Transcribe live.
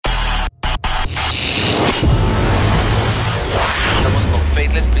Estamos con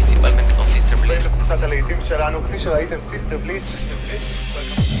Faithless, principalmente con Sister Bliss. קבוצת הלהיטים שלנו, כפי שראיתם, Sister Bliss. Sister Bliss,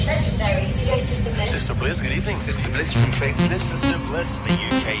 Legendary DJ Sister Bliss. Sister Bliss, good evening. Sister Bliss from Faithless. Sister Bliss, the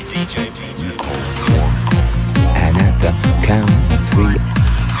UK DJ. And at the count of 3,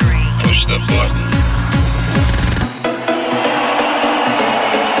 Push the button.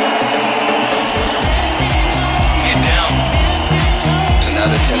 Get down. Do not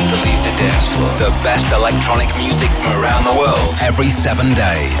attempt to leave the dance floor. the best electronic music from around the world every 7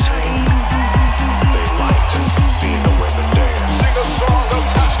 days. They like seeing the women dance. Sing a song of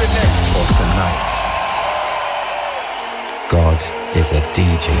happiness. For tonight, God is a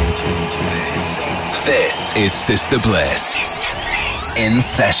DJ. This is Sister Bliss. In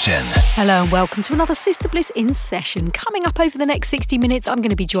session. Hello and welcome to another Sister Bliss in session. Coming up over the next 60 minutes, I'm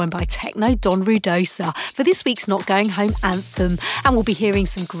going to be joined by Techno Don Rudosa for this week's Not Going Home anthem, and we'll be hearing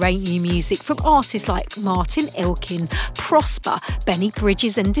some great new music from artists like Martin Ilkin, Prosper, Benny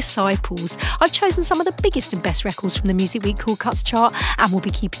Bridges and Disciples. I've chosen some of the biggest and best records from the Music Week Cool Cuts chart, and we'll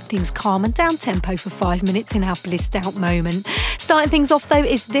be keeping things calm and down tempo for 5 minutes in our blissed out moment. Starting things off though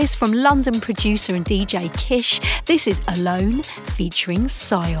is this from London producer and DJ Kish. This is Alone featuring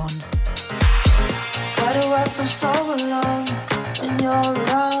Sion. Why do I feel so alone when you're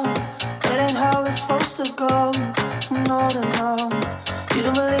around? That ain't how it's supposed to go. No, you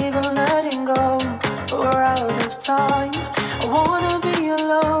don't believe in letting go, but we're out of time. I wanna be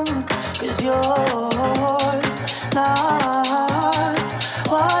alone, 'cause you're not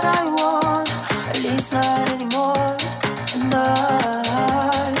what I want, at least not anymore. And I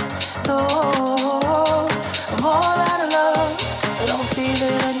know I'm all out of love, I don't feel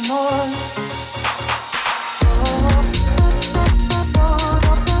it anymore.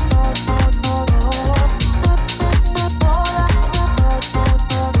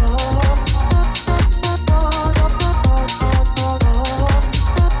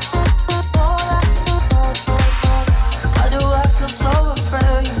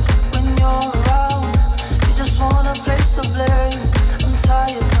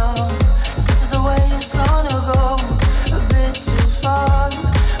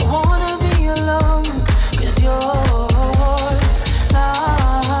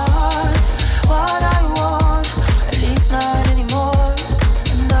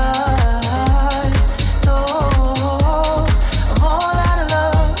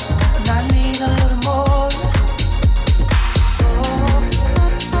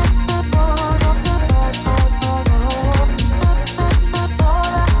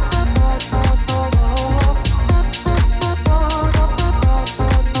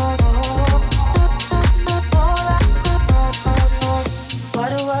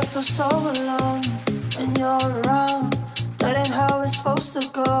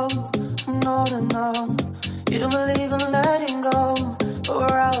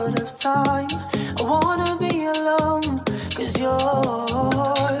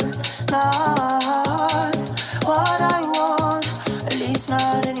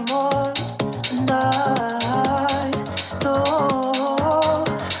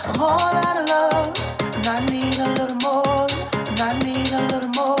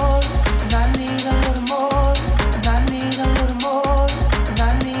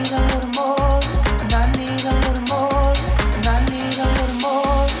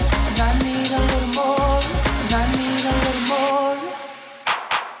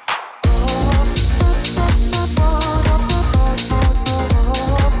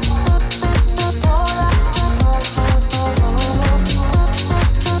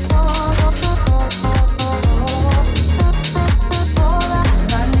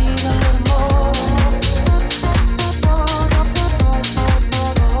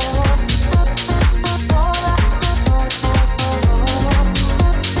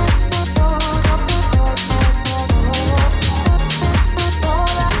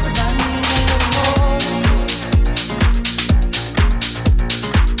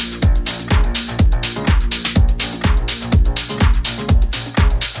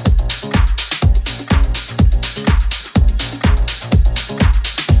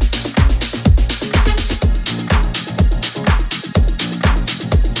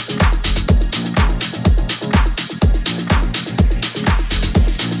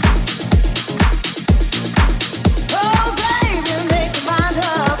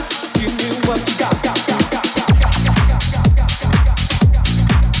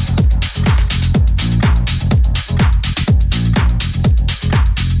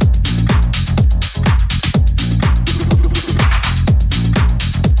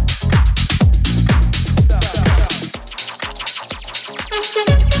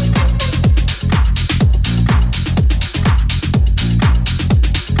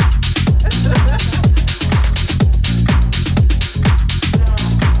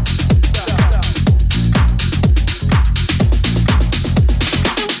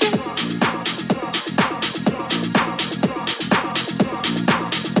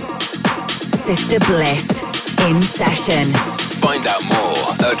 Sister Bliss in session. Find out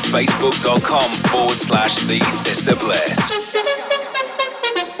more at facebook.com/The Sister Bliss.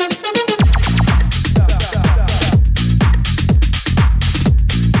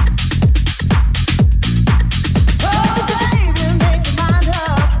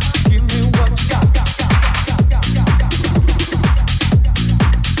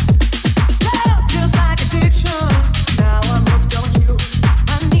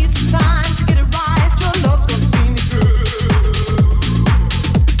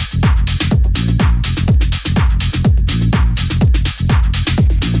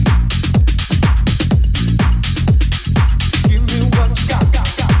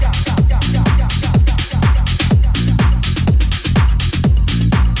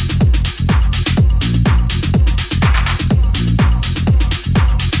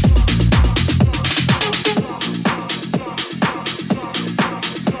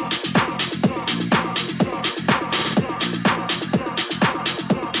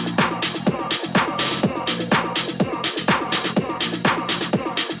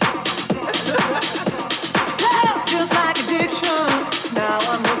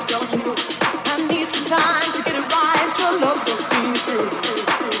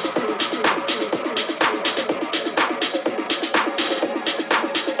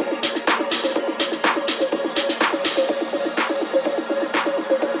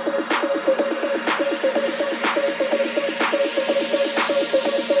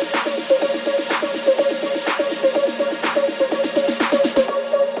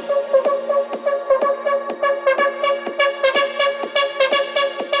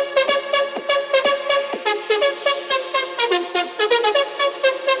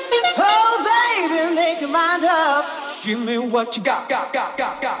 What you got?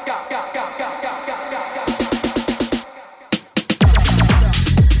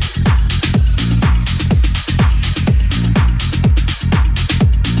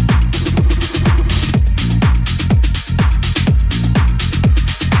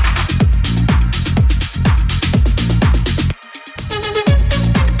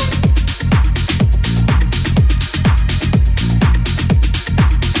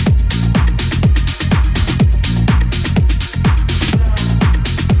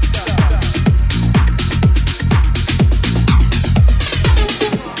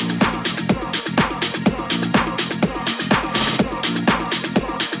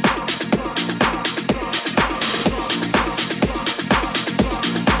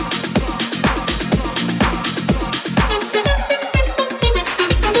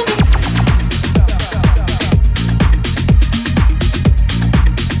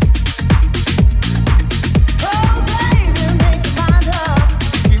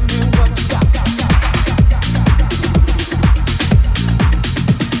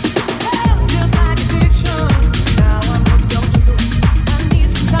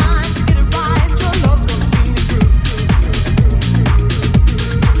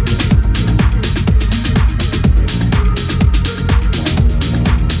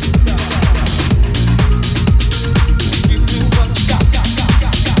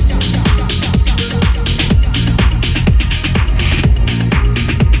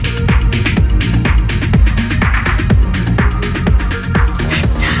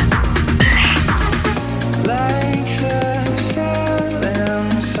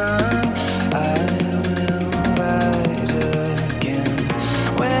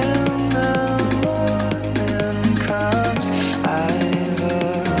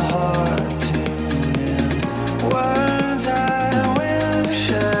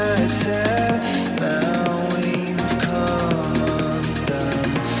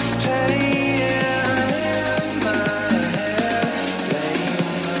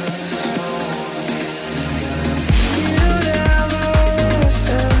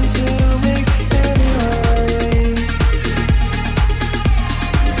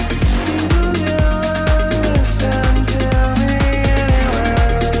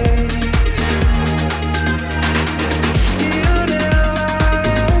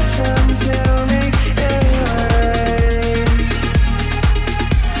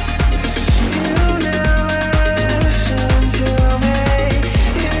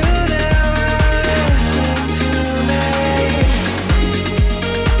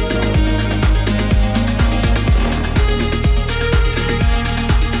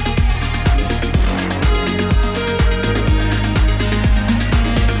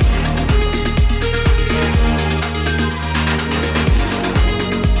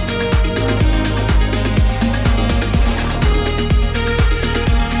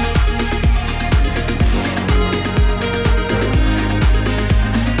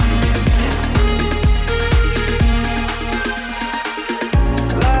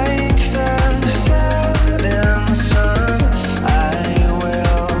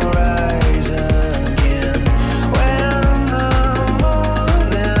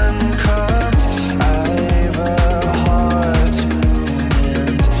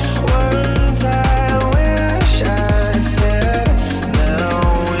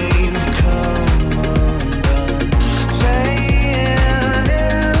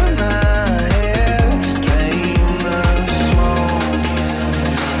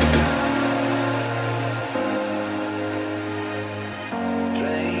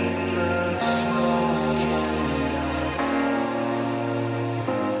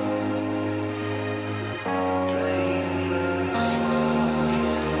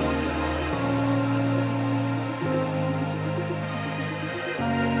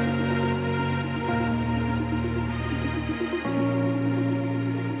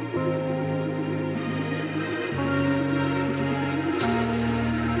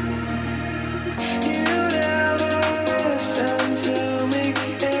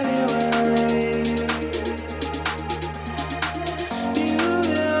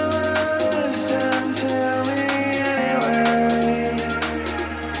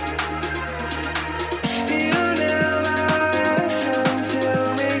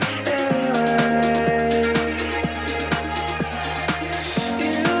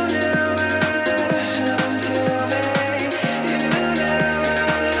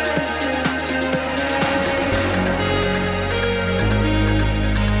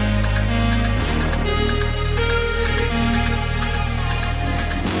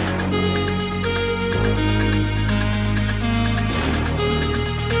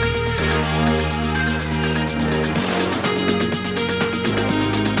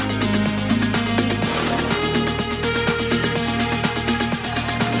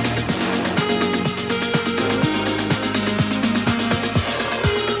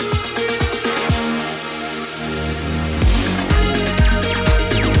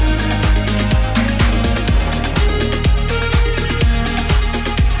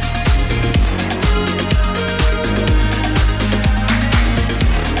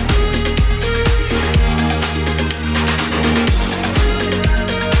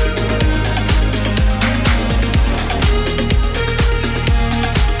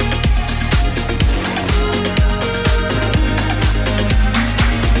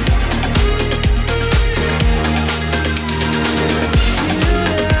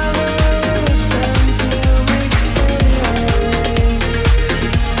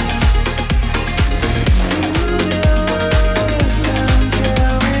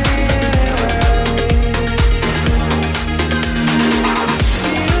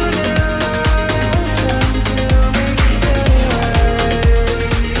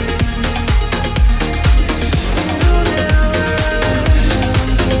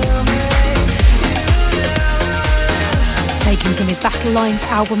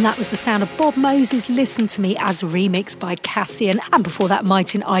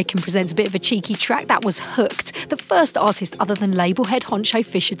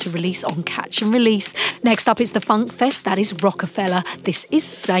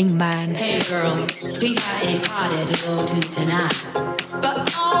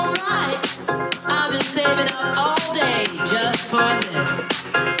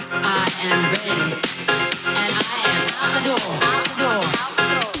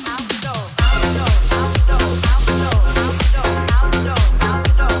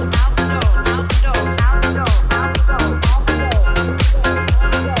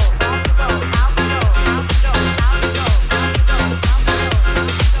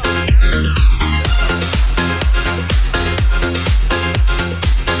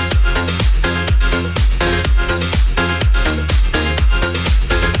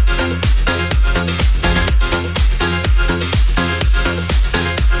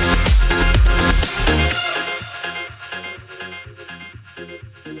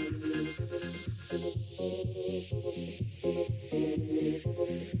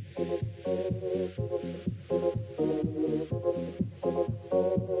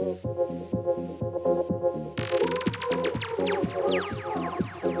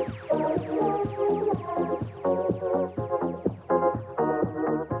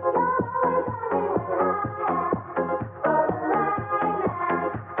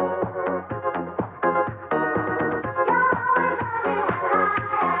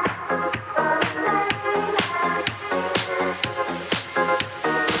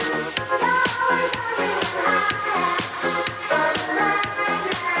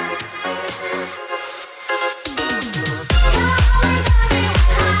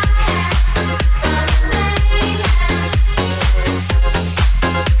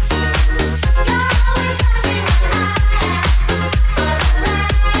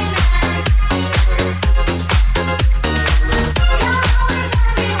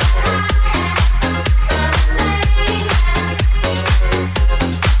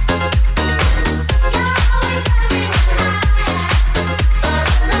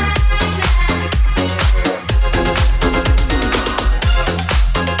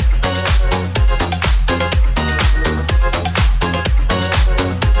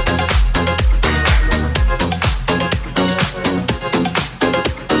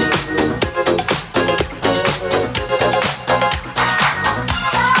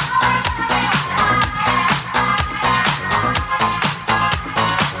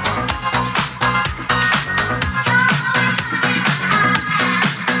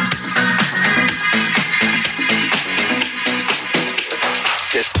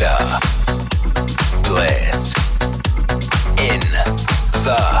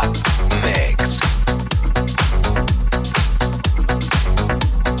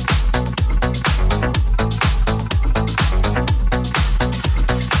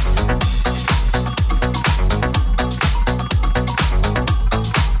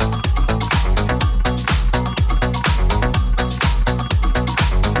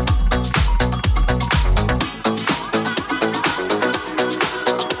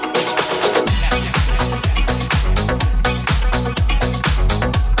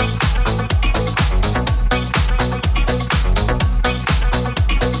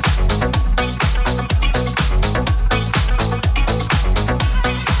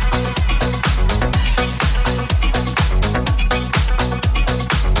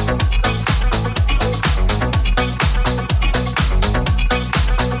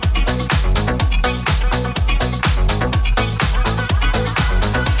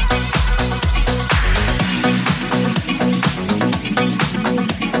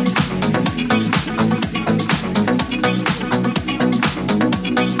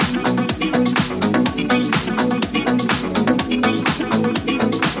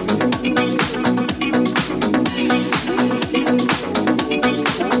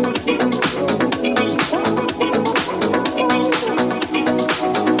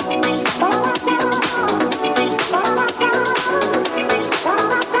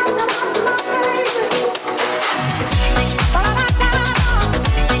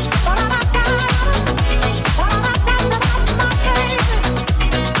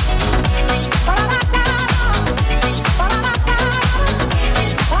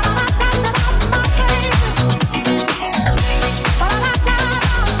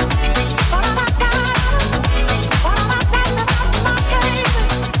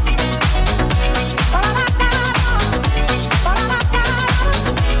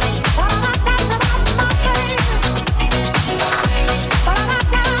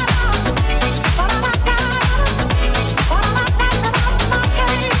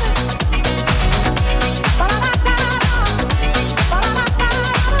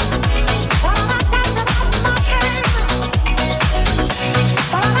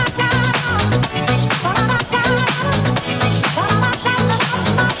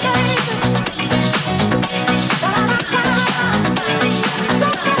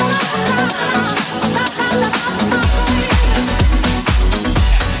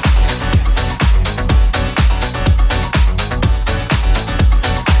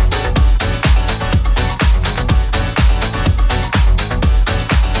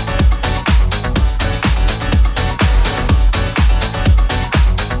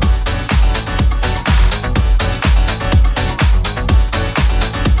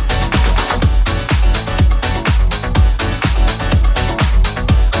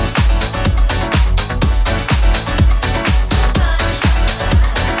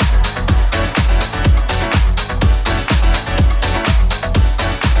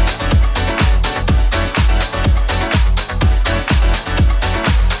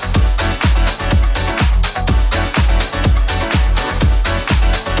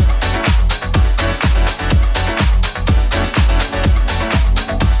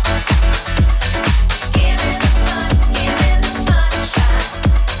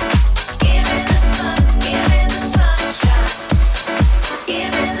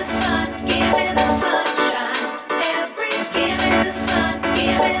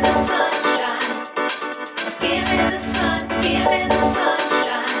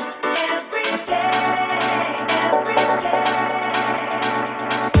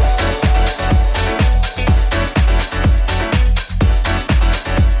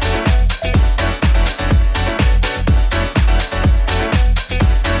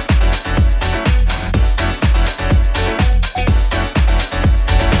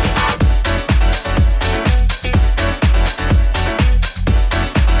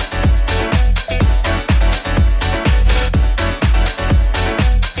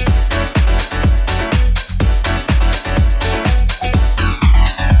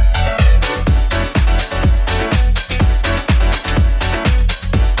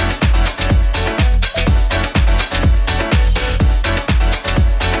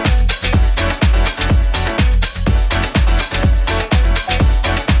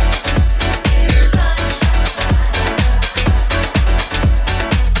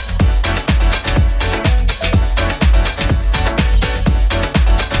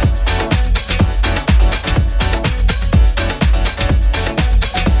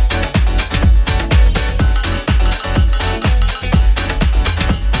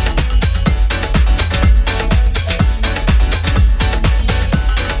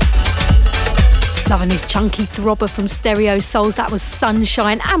 Loving this chunky throbber from Stereo Souls. That was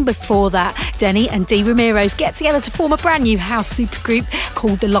Sunshine. And before that, Denny and Dee Ramiro's get together to form a brand new house supergroup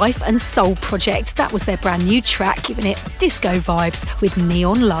called the Life and Soul Project. That was their brand new track, giving it disco vibes with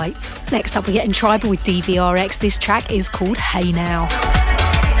Neon Lights. Next up, we're getting tribal with DVRX. This track is called Hey Now.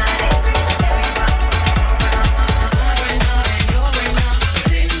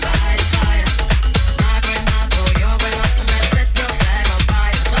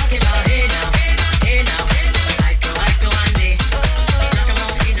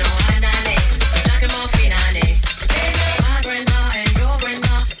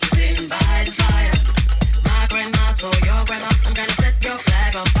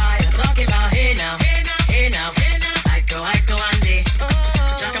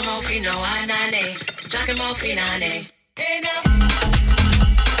 Finale. Hey now.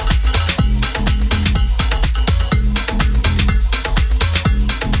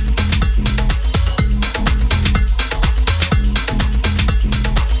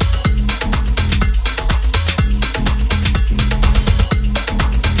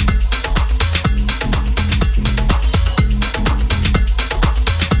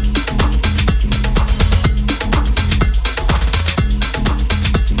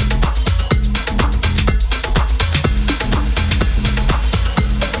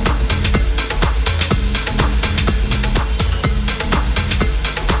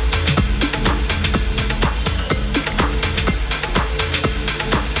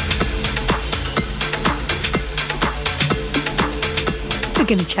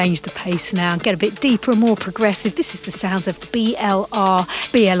 Going to change the pace now and get a bit deeper and more progressive. This is the sounds of BLR.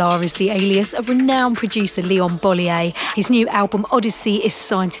 BLR is the alias of renowned producer Leon Bollier. His new album Odyssey is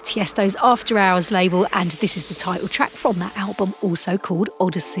signed to Tiesto's After Hours label, and this is the title track from that album, also called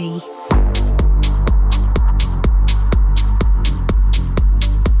Odyssey.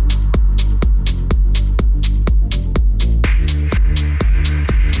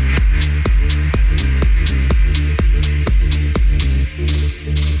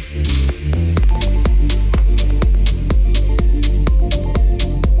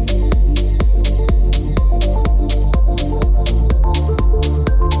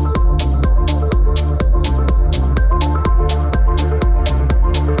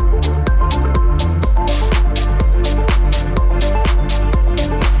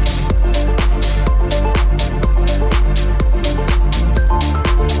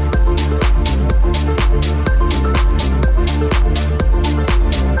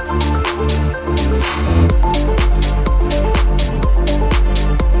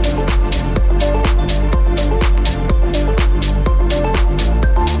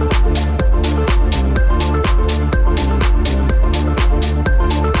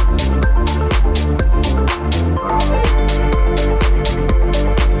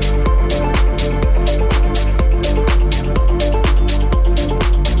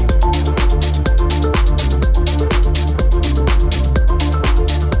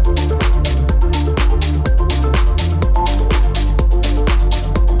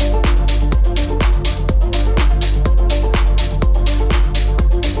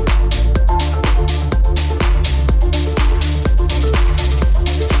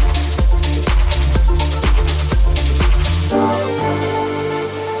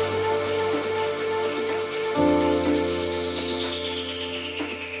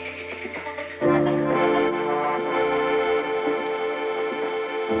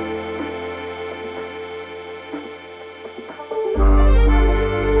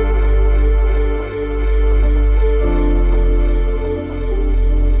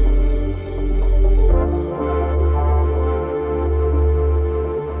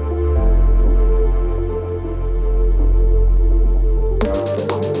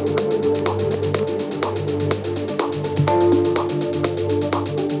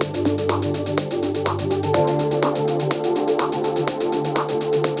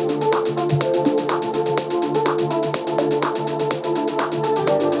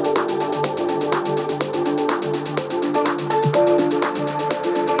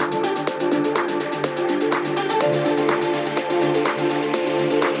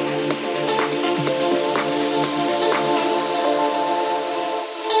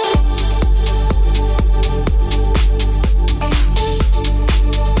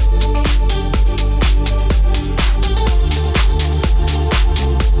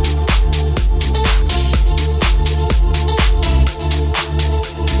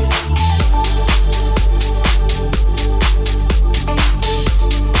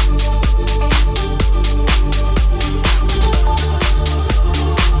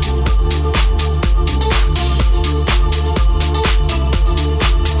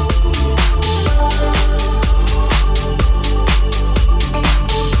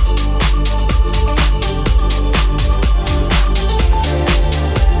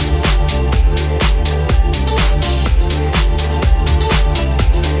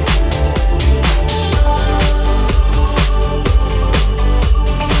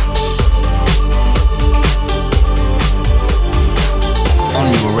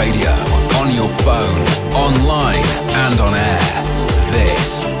 your radio, on your phone, online, and on air.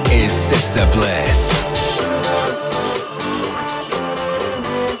 This is Sister Bliss.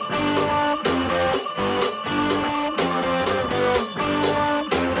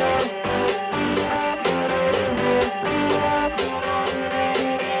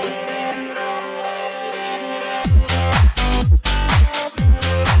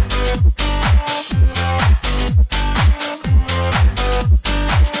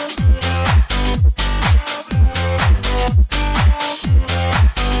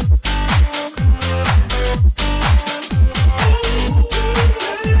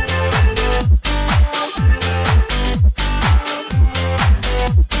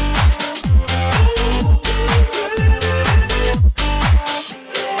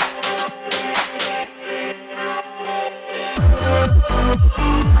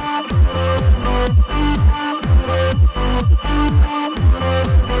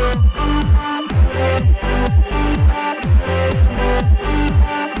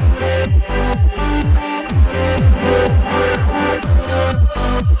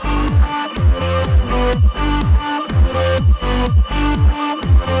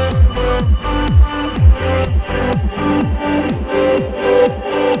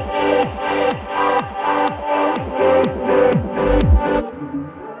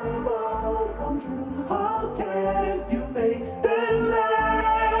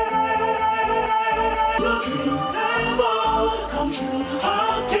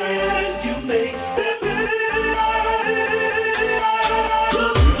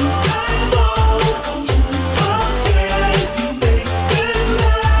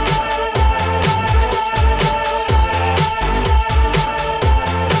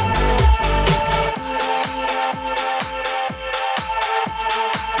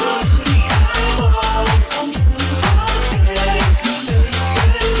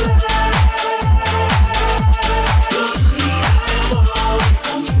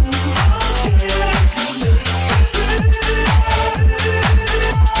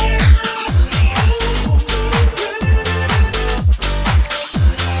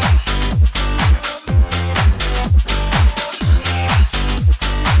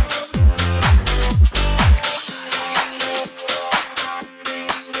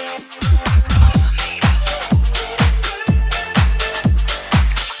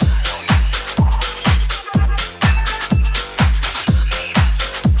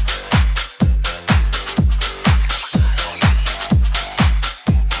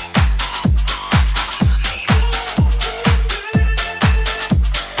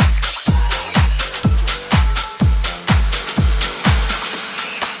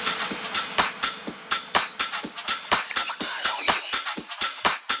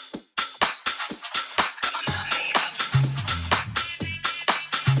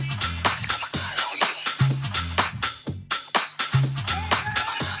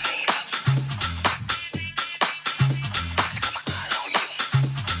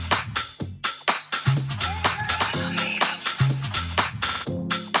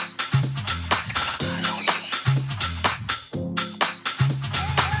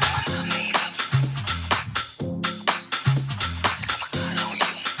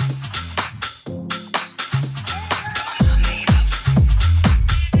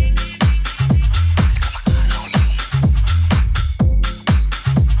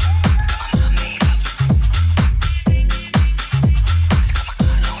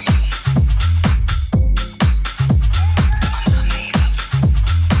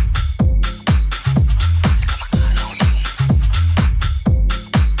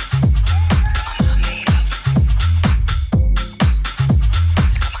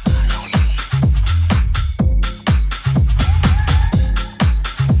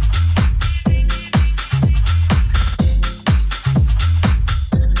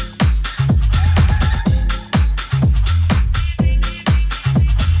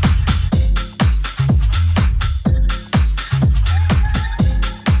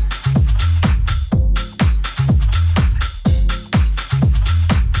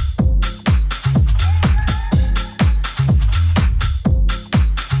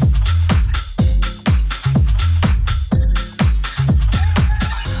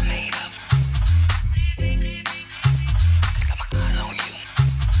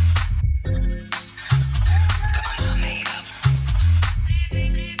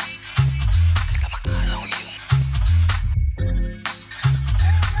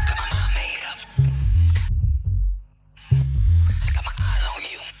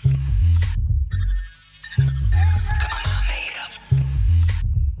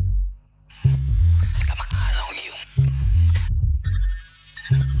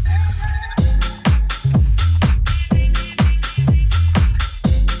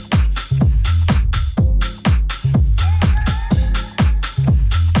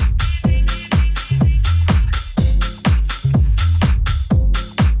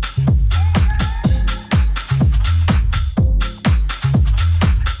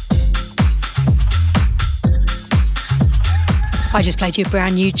 I just played you a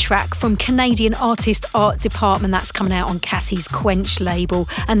brand new track from Canadian artist Art Department that's coming out on Cassie's Quench label,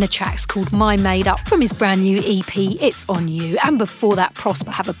 and the track's called My Made Up from his brand new EP It's On You. And before that,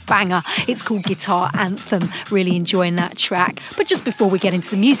 Prosper have a banger, it's called Guitar Anthem. Really enjoying that track. But just before we get into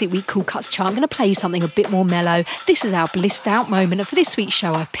the Music Week Cool Cuts chart, I'm going to play you something a bit more mellow. This is our blissed out moment, and for this week's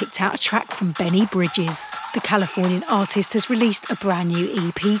show I've picked out a track from Benny Bridges. The Californian artist has released a brand new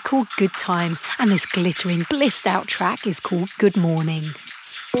EP called Good Times, and this glittering blissed out track is called Good Morning.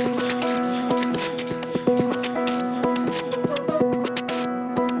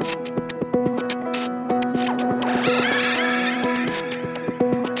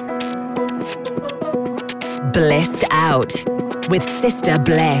 Blissed Out with Sister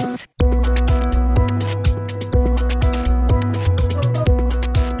Bliss.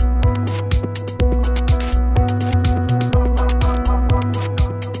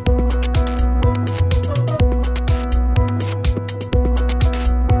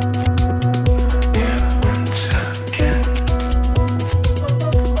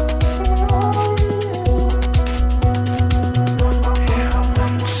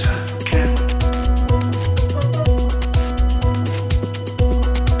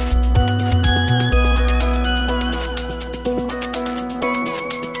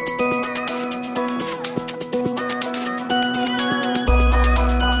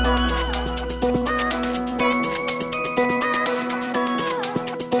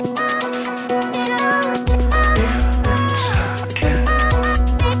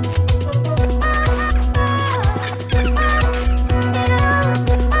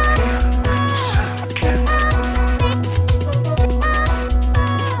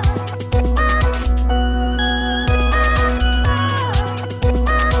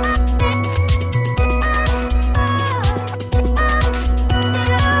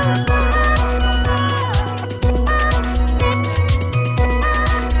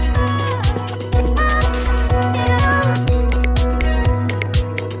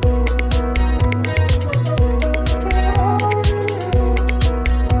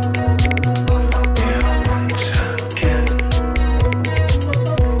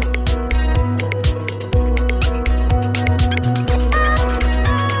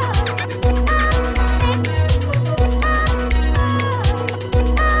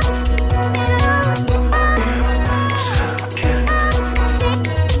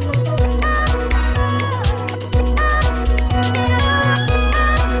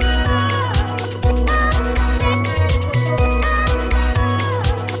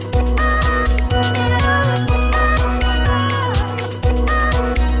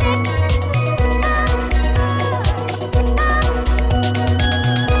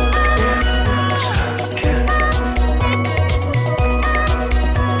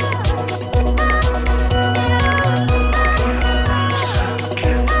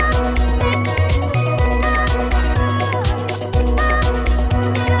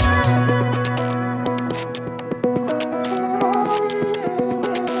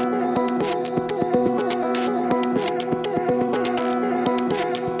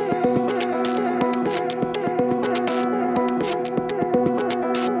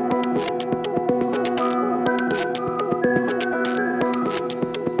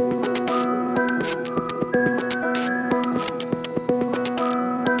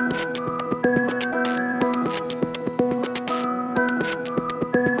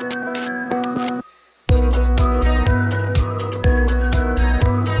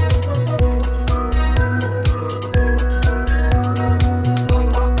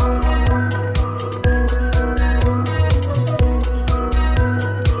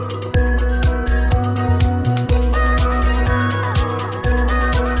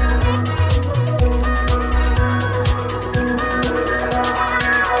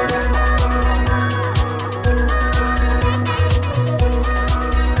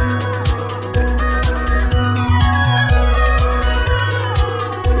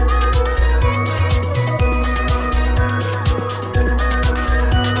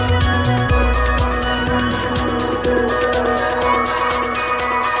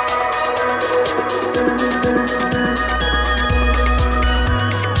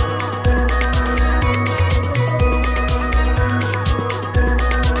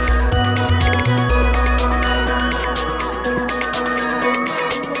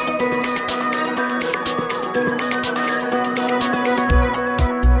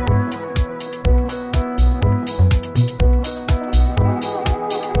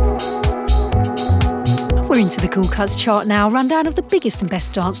 Cuts chart now, rundown of the biggest and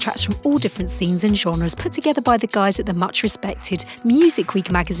best dance tracks from all different scenes and genres, put together by the guys at the much respected Music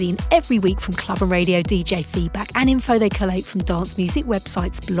Week magazine every week from club and radio DJ feedback and info they collate from dance music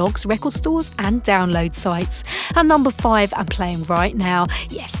websites, blogs, record stores and download sites. And number 5, and playing right now,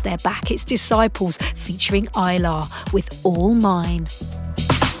 yes, they're back, it's Disciples featuring Ayla with All Mine.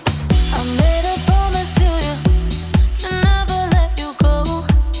 I made a promise to you to never let you go.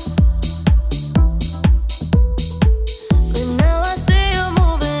 But now I see you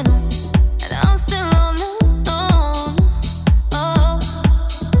moving on, and I'm still on the throne. Oh.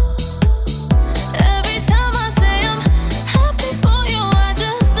 Every time I say I'm happy for you, I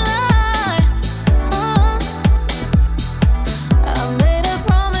just lie. Oh. I made a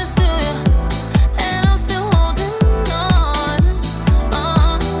promise to you, and I'm still holding on.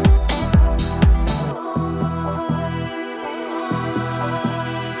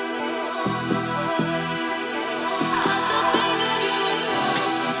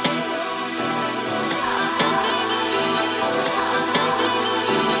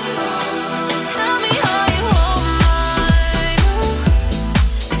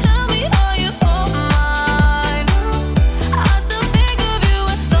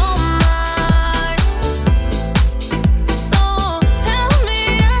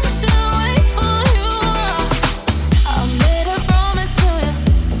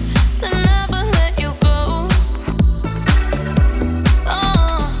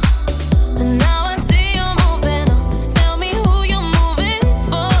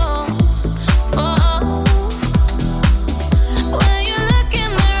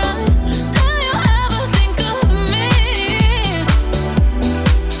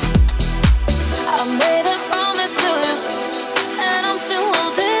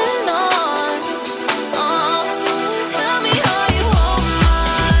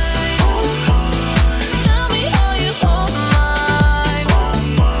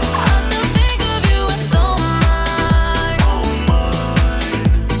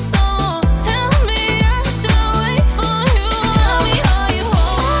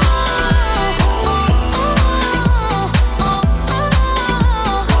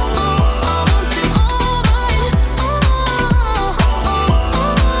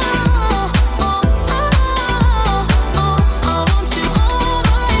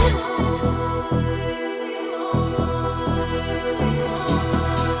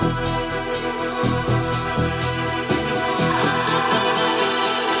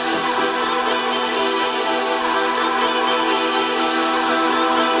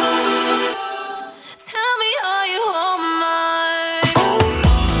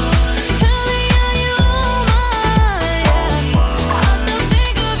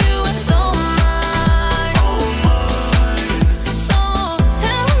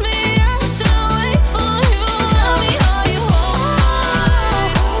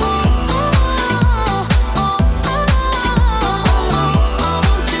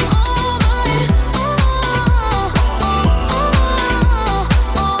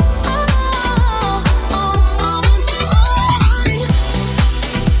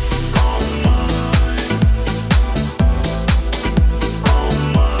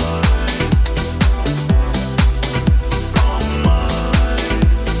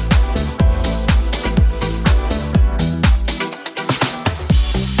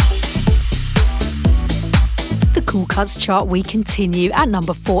 Cuts chart, we continue. At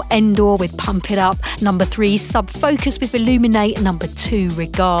number 4, Endor with Pump It Up. Number 3, Sub Focus with Illuminate. Number 2,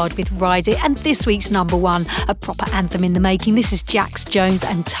 Regard with Ride It. And this week's number 1, a proper anthem in the making. This is Jax Jones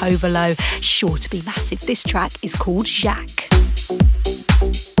and Tovalo. Sure to be massive. This track is called Jacques.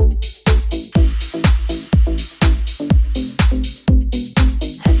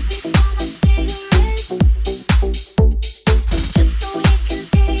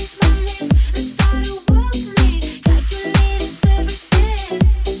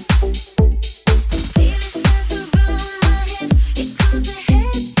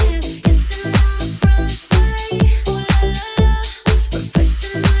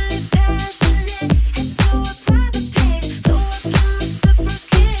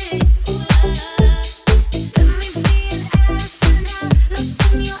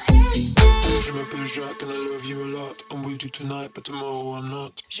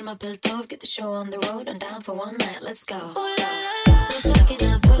 Je m'appelle Tove, get the show on the road. I'm down for one night, let's go. Ooh la la la, I'm talking,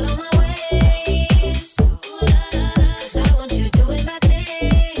 I pull on my waist. Ooh la la la, 'cause I want you doing bad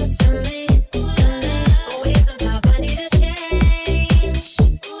things to me, always on top, I need a change.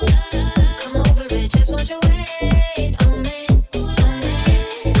 Ooh la la la, I'm over it, just want your weight on me, on me.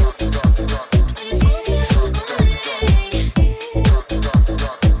 I just want you on me.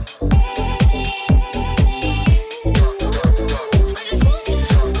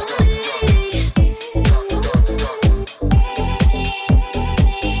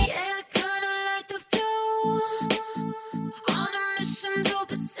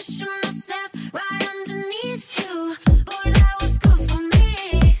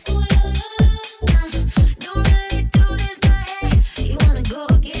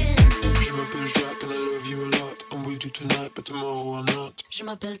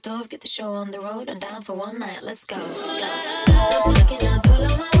 m'appelle Tove, get the show on the road. I'm down for one night, let's go. I'm taking a pull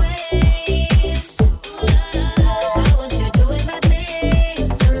on my waist. 'Cause I want you doing bad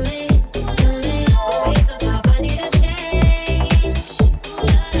things to me. But we so top, I need a change.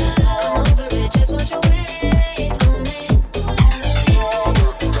 I'm over it, just want your weight on me.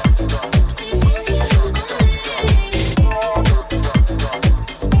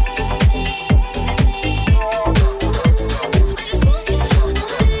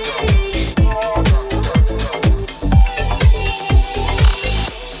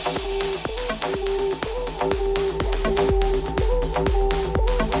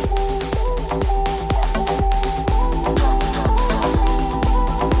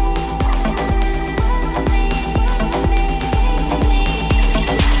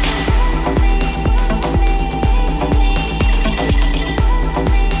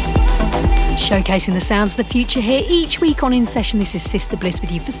 Showcasing the sounds of the future here each week on In Session. This is Sister Bliss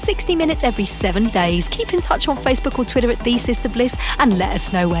with you for 60 minutes every 7 days. Keep in touch on Facebook or Twitter at The Sister Bliss and let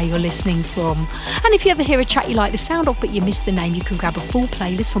us know where you're listening from. And if you ever hear a track you like the sound of but you missed the name, you can grab a full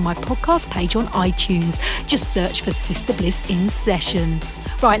playlist from my podcast page on iTunes. Just search for Sister Bliss In Session.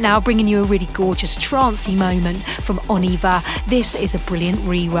 Right now, bringing you a really gorgeous trancey moment from Oniva. This is a brilliant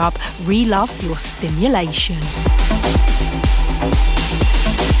re-rub. Re-love your stimulation.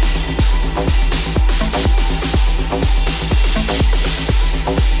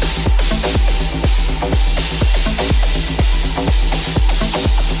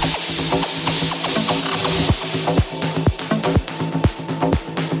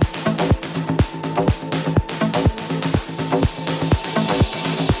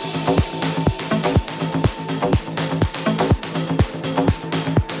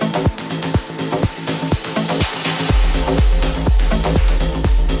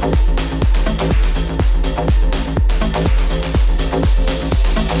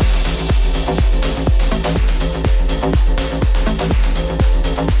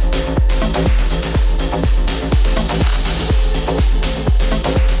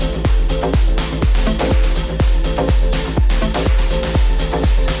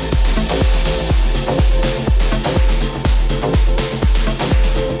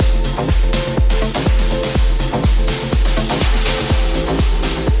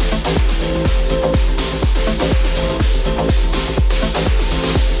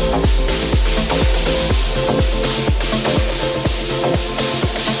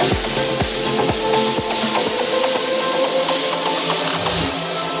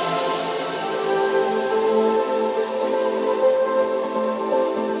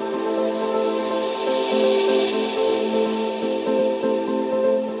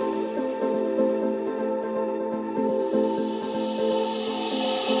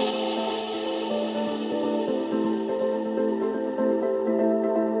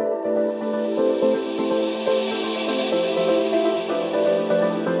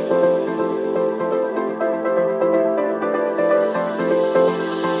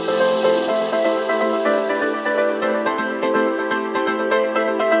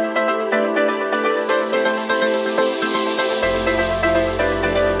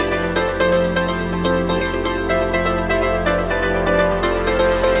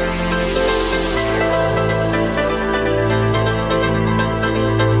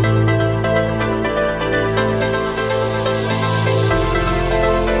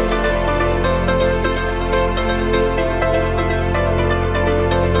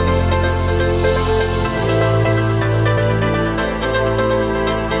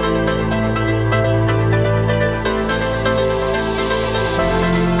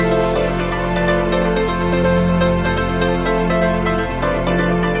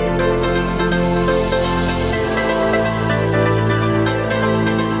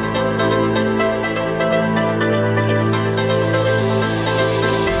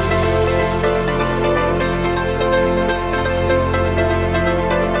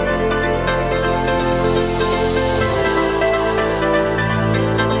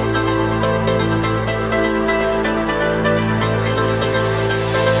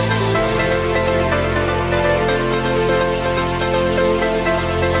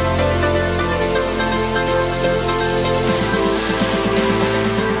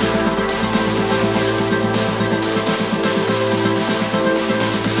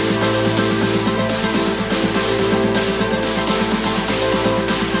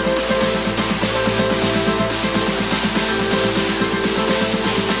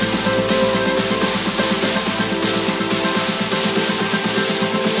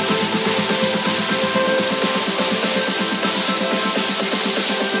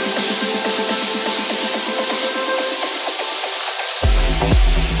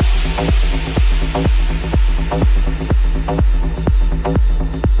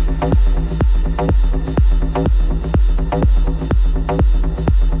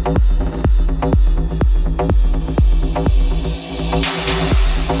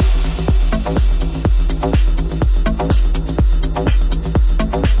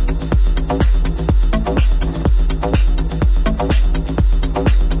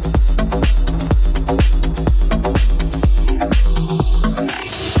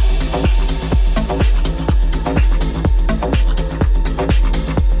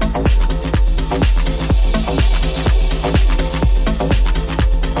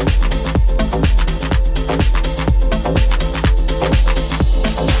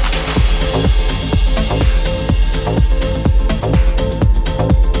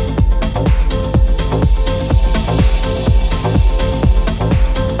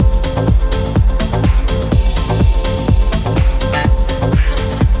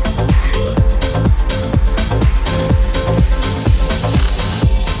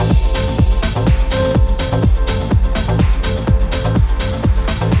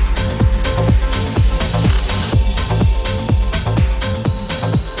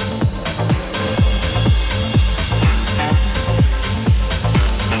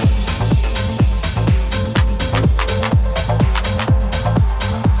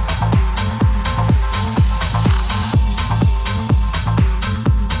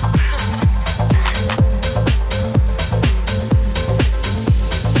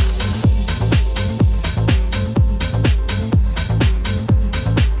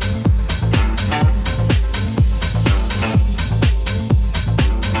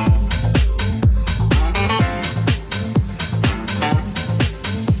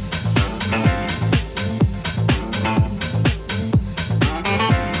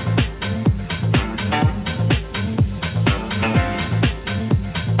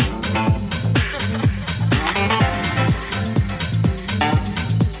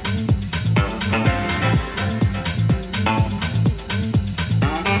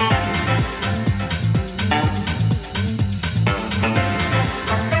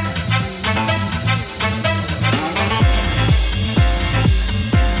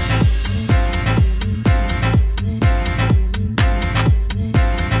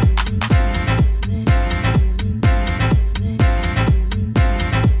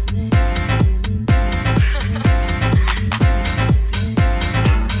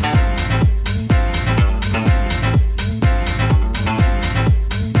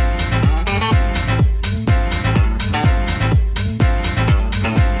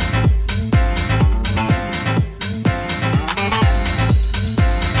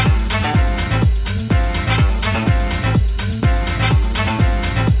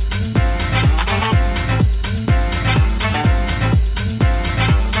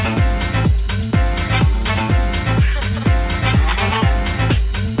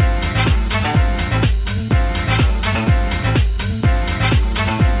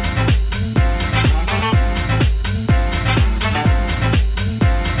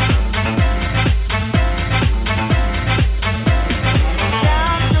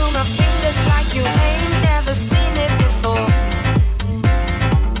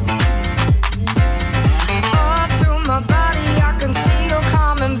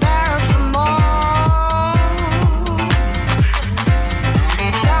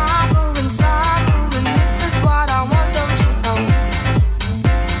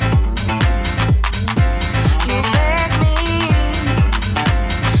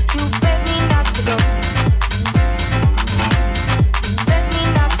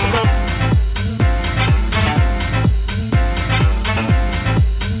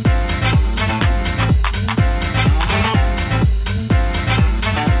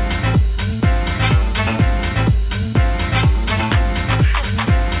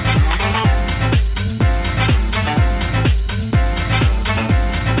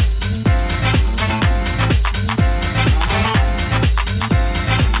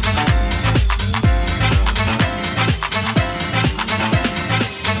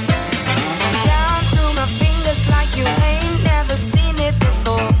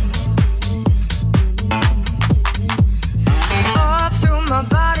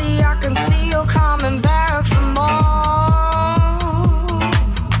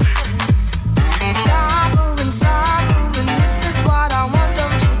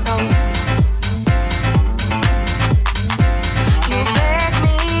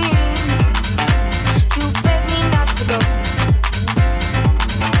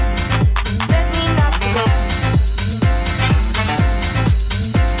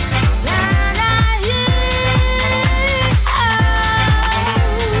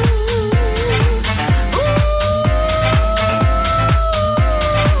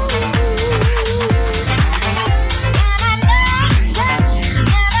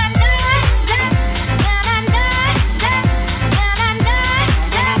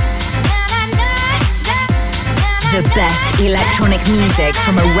 Electronic music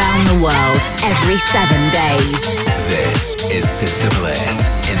from around the world every 7 days. This is Sister Bliss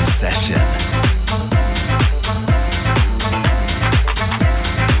in session.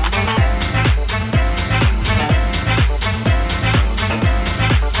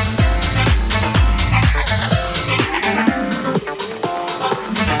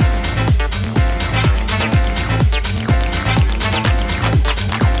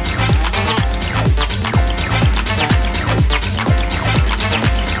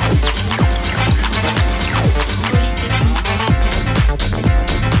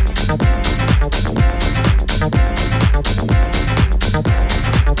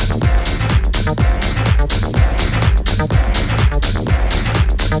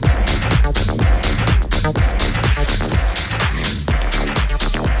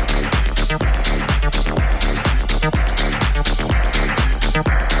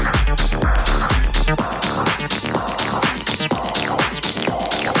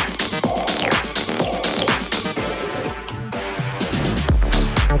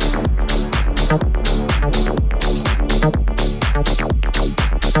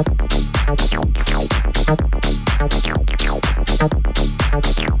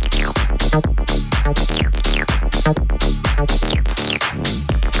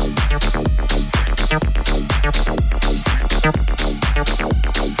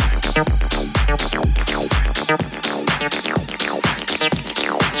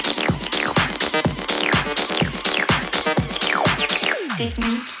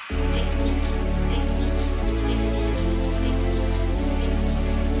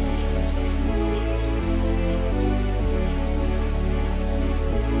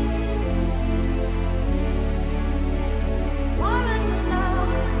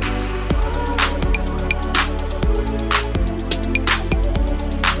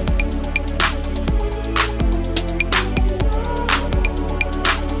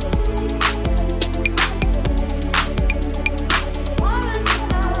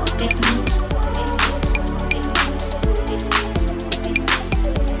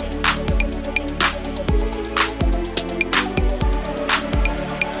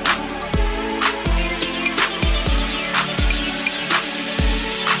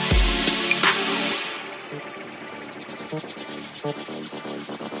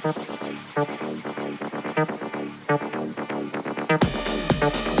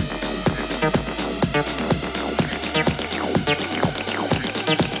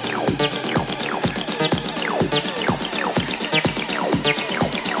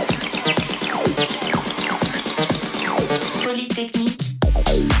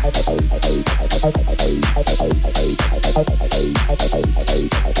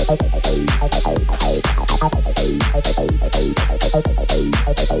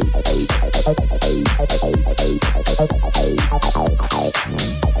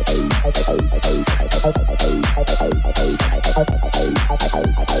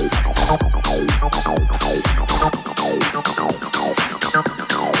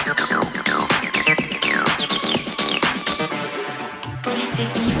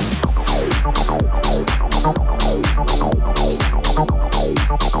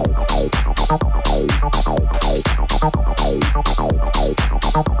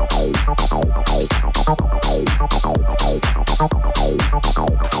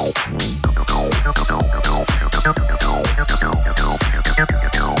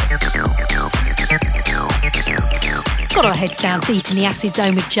 Got our heads down deep in the acid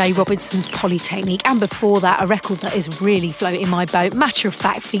zone with Jay Robinson's Polytechnique, and before that a record that is really floating my boat, Matter of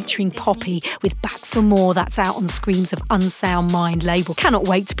Fact featuring Poppy with Back for More. That's out on Screams of Unsound Mind label. Cannot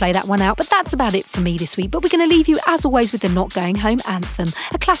wait to play that one out, but that's about it for me this week. But we're going to leave you as always with the Not Going Home anthem,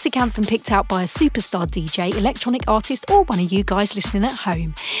 a classic anthem picked out by a superstar DJ, electronic artist, or one of you guys listening at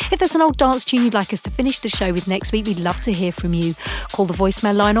home. If there's an old dance tune you'd like us to finish the show with next week, we'd love to hear from you. Call the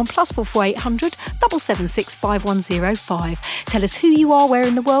voicemail line on +44 800 776 5105. Tell us who you are, where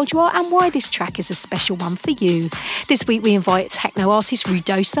in the world you are, and why this track is a special one for you. This week we invite techno artist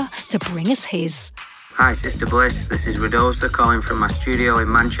Rudosa to bring us his. Hi Sister Bliss, this is Rudosa calling from my studio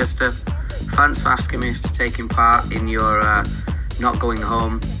in Manchester. Thanks for asking me to take part in your Not Going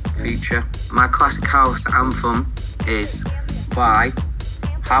Home feature. My classic house anthem is by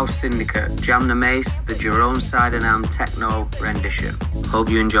House Syndicate, Jam the Mace, the Jerome Sydenham techno rendition. Hope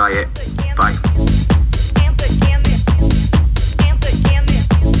you enjoy it. Bye.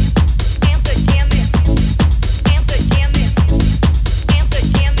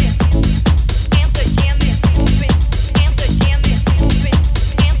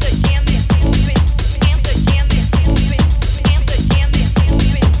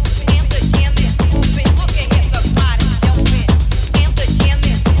 Look at the body, don't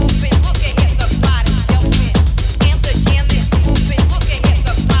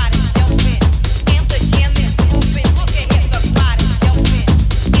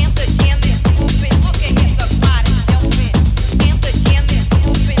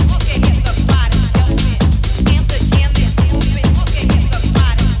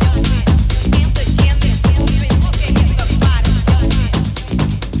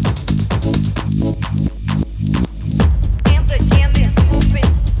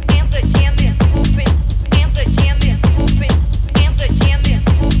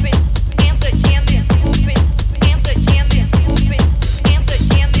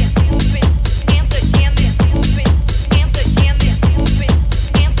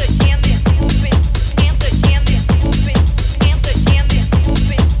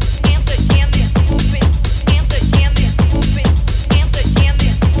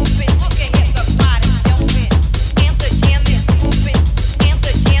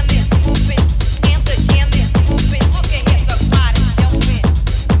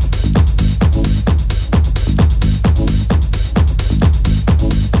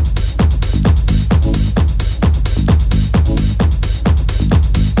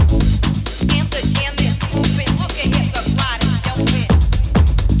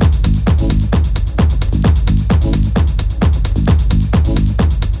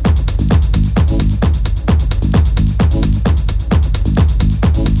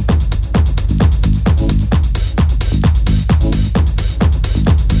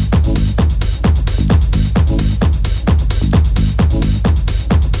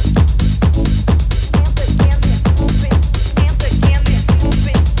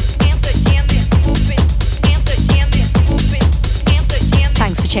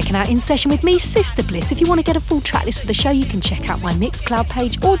checking out In Session with me, Sister Bliss. If you want to get a full track list for the show, you can check out my Mixcloud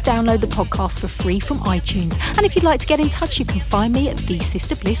page or download the podcast for free from iTunes. And if you'd like to get in touch, you can find me at The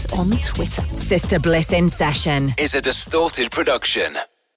Sister Bliss on Twitter. Sister Bliss In Session is a Distorted production.